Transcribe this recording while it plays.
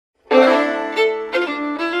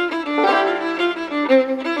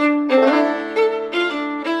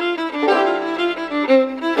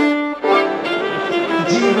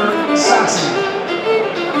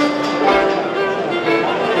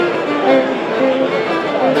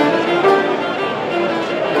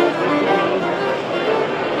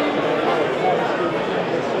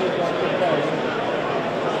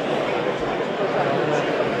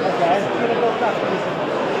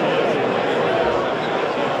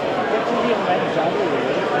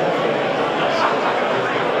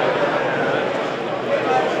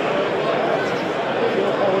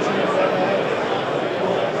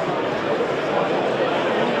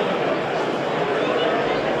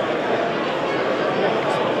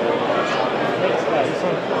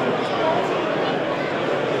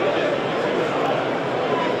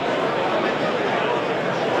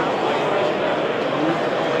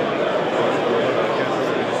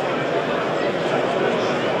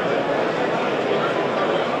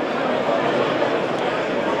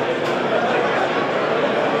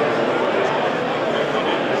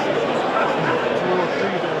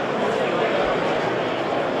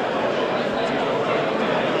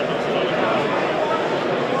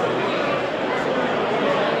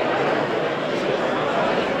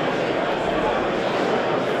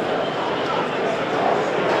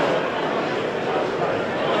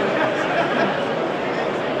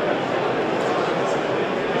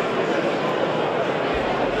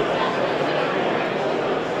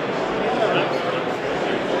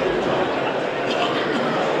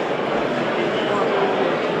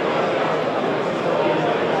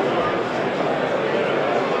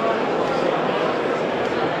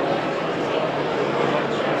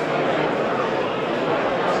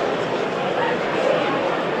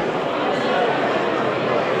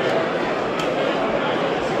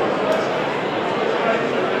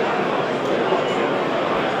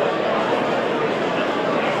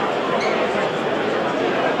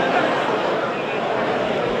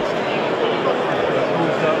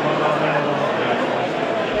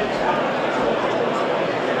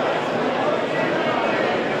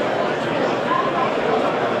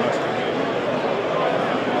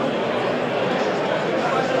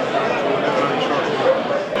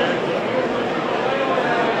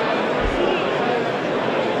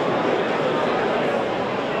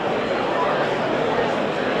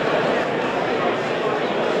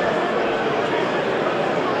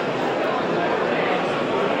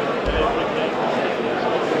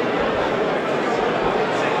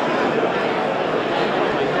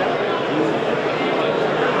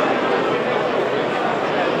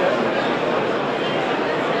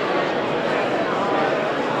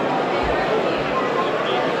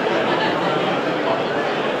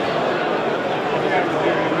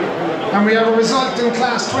And we have a result in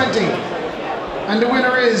class 20. And the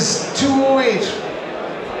winner is 208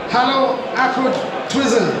 Hallow Atwood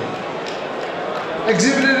Twizzle,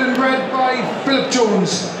 exhibited and bred by Philip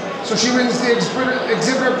Jones. So she wins the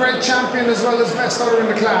exhibitor bred champion as well as best udder in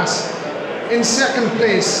the class. In second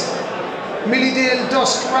place, Milliedale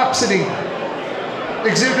Dusk Rhapsody,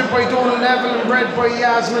 exhibited by Donal, Neville and bred by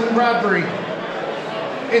Yasmin Bradbury.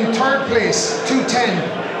 In third place,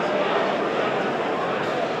 210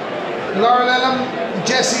 Laurelelm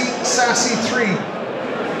Jessie Sassy 3.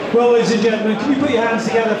 Well, ladies and gentlemen, can you put your hands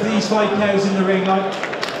together for these 5 cows in the ring?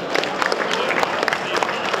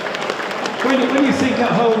 When you think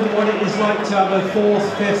at home what it is like to have a 4th,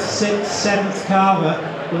 5th, 6th, 7th calver,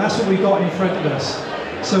 well, that's what we've got in front of us.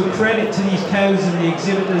 So credit to these cows and the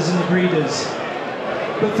exhibitors and the breeders.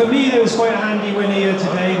 But for me, there was quite a handy winner here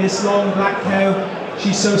today. This long black cow,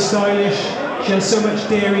 she's so stylish, she has so much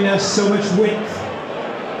dairiness, so much width.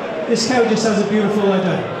 This cow just has a beautiful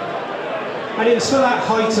udder. And it was for that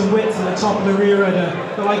height and width at the top of the rear udder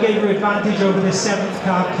that I gave her advantage over this 7th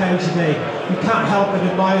calf cow today. You can't help but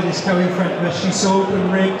admire this cow in front of us. She's so open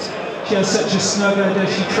rigged, she has such a snug udder,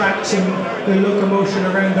 she tracks and the locomotion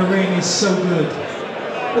around the ring is so good.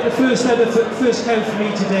 But the first cow for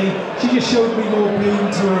me today, she just showed me more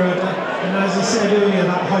bloom to her udder, and as I said earlier,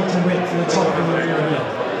 that height and width at the top of the rear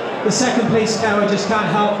udder. The second place cow, I just can't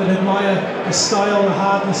help but admire the style, the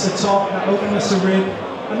hardness of top, the openness of rib,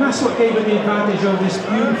 and that's what gave her the advantage over this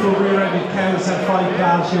beautiful rear-ended cow that's had 5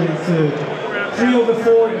 calves here in third. 3 over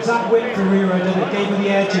 4, it was that width for rear-ended that gave her the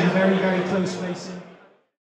edge in a very, very close placing.